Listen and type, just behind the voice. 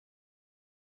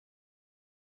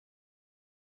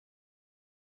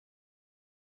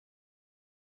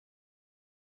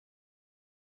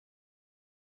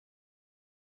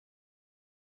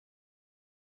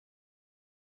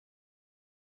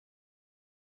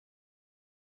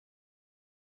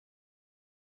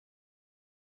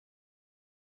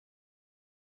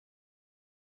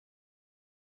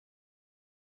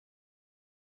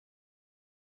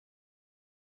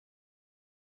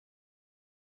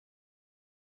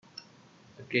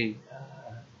Okay,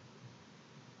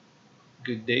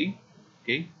 good day.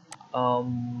 Okay,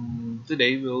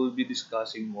 today we will be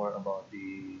discussing more about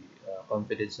the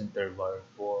confidence interval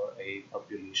for a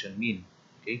population mean.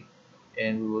 Okay,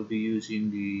 and we will be using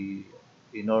the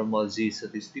normal Z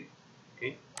statistic.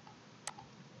 Okay,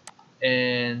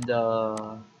 and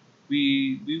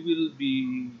we will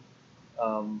be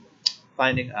um,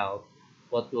 finding out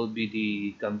what will be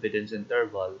the confidence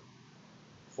interval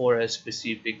for a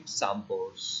specific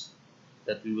samples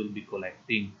that we will be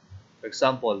collecting. For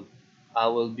example, I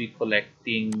will be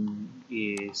collecting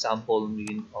a sample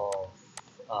mean of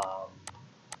um,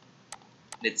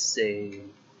 let's say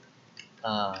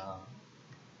uh,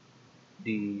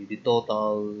 the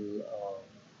total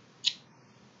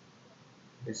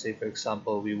let's say for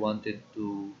example we wanted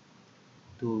to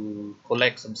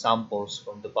collect some samples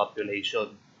from the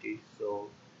population. Okay, so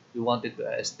we wanted to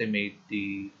estimate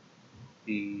the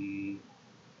the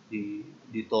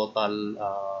the total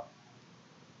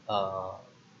uh,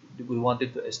 we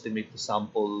wanted to estimate the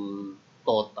sample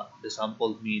total, the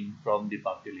sample mean from the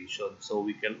population. So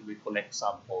we collect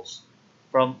samples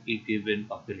from a given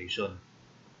population.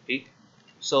 Okay.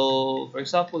 So for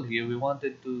example, here we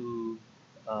wanted to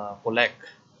collect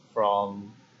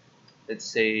from, let's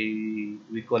say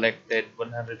we collected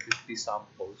 150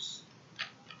 samples.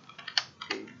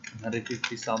 Okay,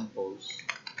 150 samples.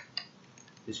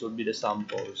 This will be the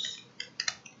samples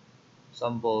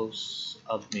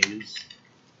of males.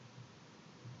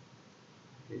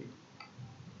 Okay,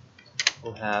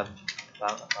 who have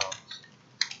bank accounts.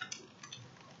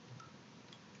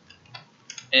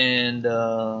 And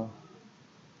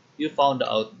you found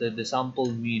out that the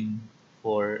sample mean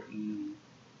for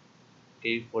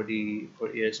for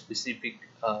a specific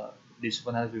this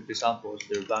 150 samples,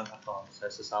 their bank accounts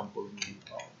has a sample mean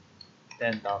of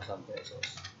 10,000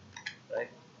 pesos,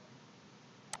 right?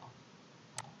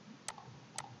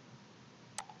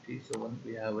 Okay, so when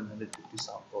we have 150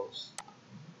 samples,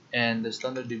 and the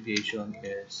standard deviation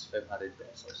is 500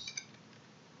 pesos,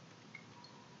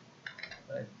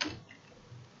 right?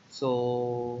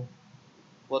 So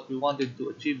what we wanted to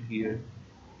achieve here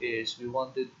is we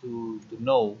wanted to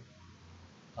know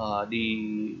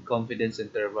the confidence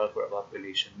interval for a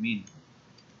population mean.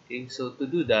 Okay, so to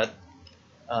do that,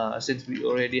 since we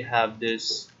already have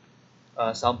this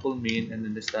sample mean and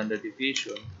then the standard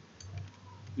deviation,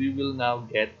 we will now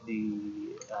get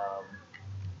the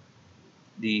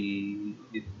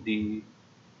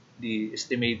the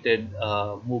estimated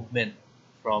movement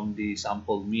from the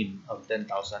sample mean of 10,000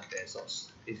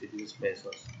 pesos, if it is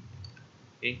pesos.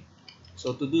 Okay,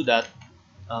 so to do that,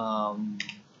 um,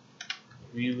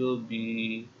 we will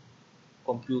be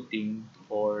computing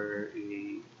for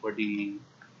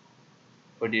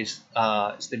this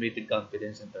estimated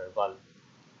confidence interval.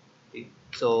 Okay,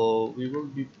 so we will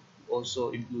be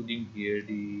also including here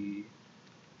the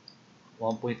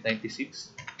 1.96,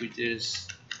 which is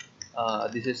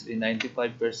this is a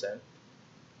 95%.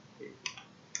 Okay,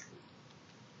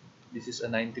 this is a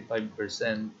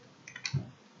 95%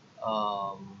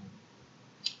 um,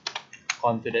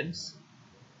 confidence.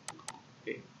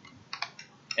 Okay,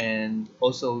 and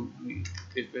also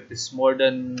if it is more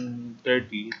than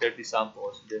 30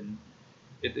 samples, then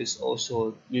it is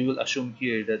also, we will assume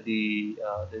here that the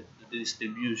um,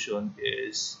 distribution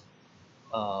is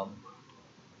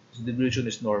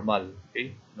normal.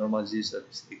 Okay, normal Z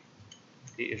statistic.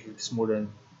 Okay, if it's more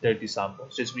than 30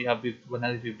 samples, since we have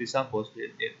 150 samples,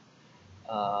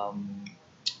 um,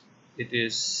 it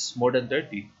is more than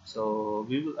 30, so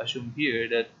we will assume here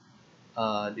that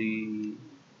the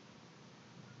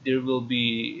there will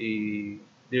be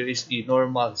there is a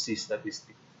normal C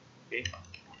statistic. Okay,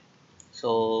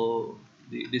 so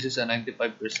this is a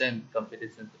 95%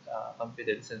 confidence,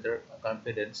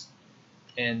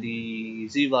 and the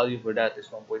Z value for that is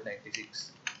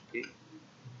 1.96. Okay,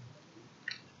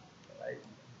 right.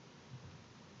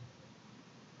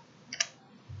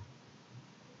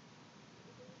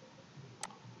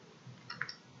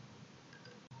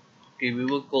 Okay, we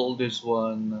will call this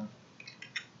one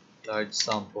large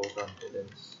sample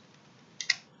confidence,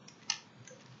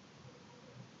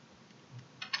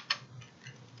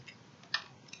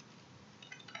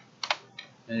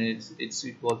 and it's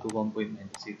equal to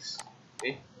 1.96.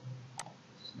 Okay,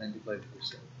 it's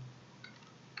 95%,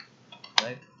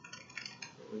 right?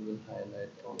 So we will highlight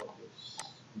all of these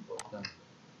important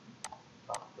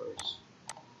factors.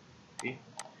 Okay,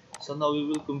 so now we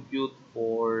will compute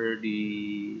for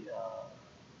the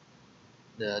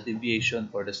deviation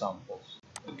for the samples.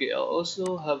 Okay, I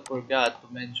also have forgot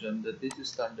to mention that this is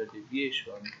standard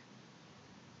deviation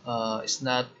is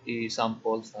not a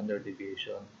sample standard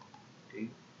deviation. Okay,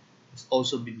 it's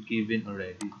also been given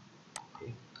already.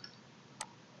 Okay.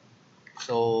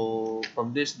 So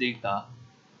from this data,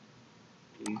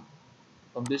 okay,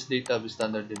 from this data with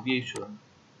standard deviation,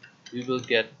 we will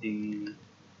get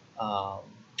um,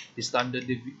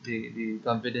 the the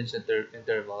confidence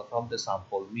interval from the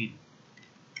sample mean.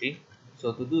 Okay,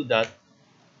 so to do that,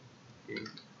 okay,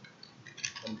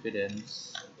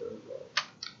 confidence interval.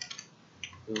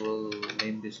 We will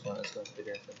name this one as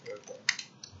confidence interval.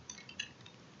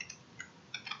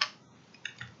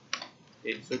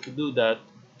 Okay, so to do that,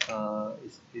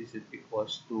 is it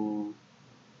equals to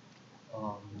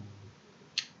um,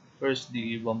 first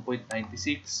the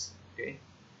 1.96, okay,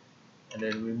 and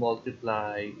then we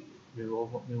multiply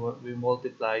we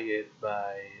multiply it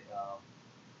by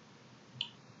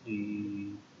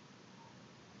the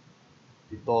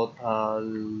the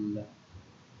total,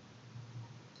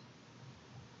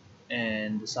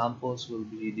 and the samples will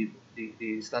be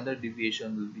the standard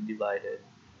deviation will be divided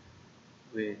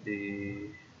with the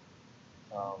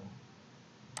um,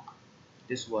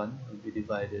 this one will be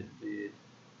divided with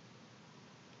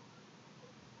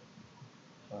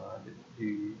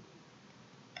the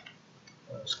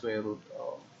square root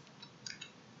of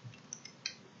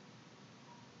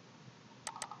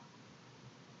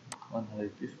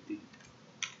 150.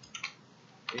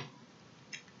 Okay,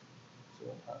 so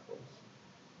what happens?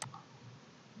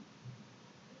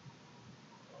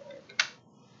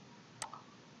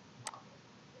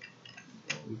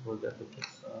 So we forgot to put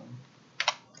some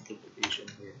multiplication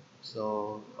here.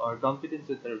 So our confidence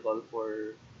interval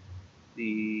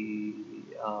the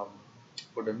um,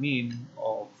 for the mean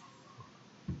of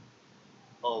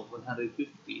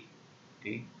 150.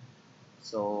 Okay,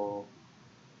 so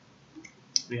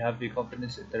we have the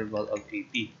confidence interval of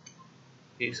 80.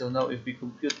 Okay, so now if we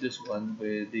compute this one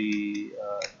with the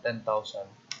 10,000,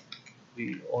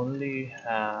 we only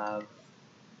have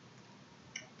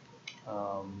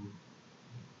um,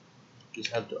 just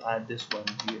have to add this one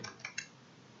here.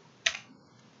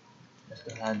 Just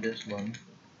to add this one,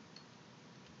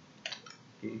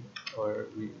 okay, or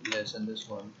we lessen this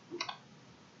one,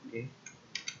 okay,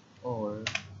 or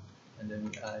and then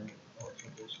we add also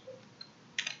this one,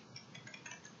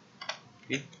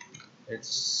 okay.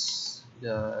 It's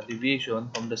the deviation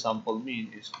from the sample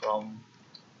mean is from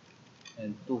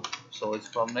and 2, so it's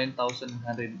from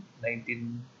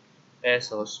 9,119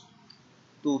 pesos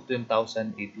to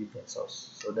 10,080 pesos.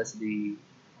 So that's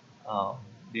um,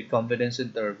 the confidence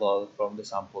interval from the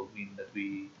sample mean that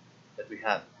we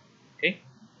have. Okay,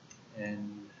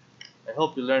 and I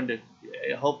hope you learned it.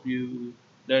 I hope you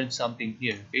learned something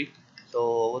here. Okay,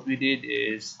 so what we did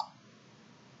is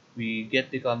we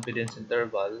get the confidence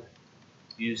interval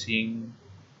using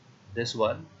this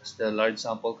one as the large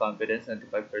sample confidence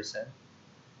 95%,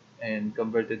 and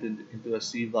converted it into a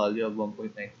C value of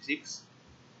 1.96.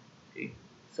 Okay,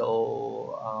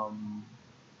 so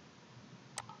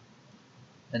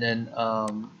and then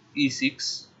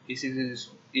E6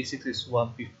 is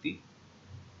 150.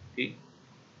 Okay,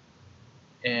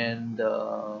 and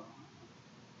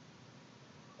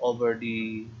over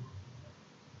the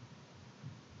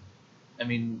I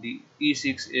mean the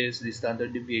E6 is the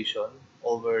standard deviation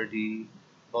over the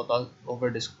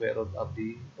square root of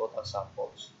the total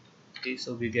samples. Okay,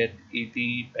 so we get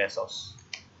 80 pesos.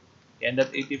 And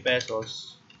that 80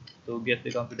 pesos, to get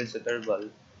the confidence interval,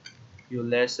 you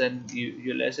lessen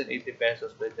 80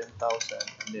 pesos by 10,000,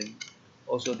 and then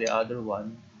also the other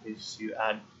one is you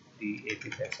add the 80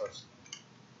 pesos.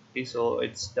 Okay, so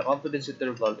it's the confidence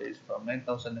interval is from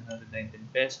 9,919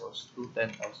 pesos to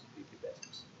 10,080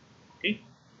 pesos. Okay,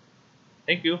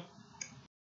 thank you.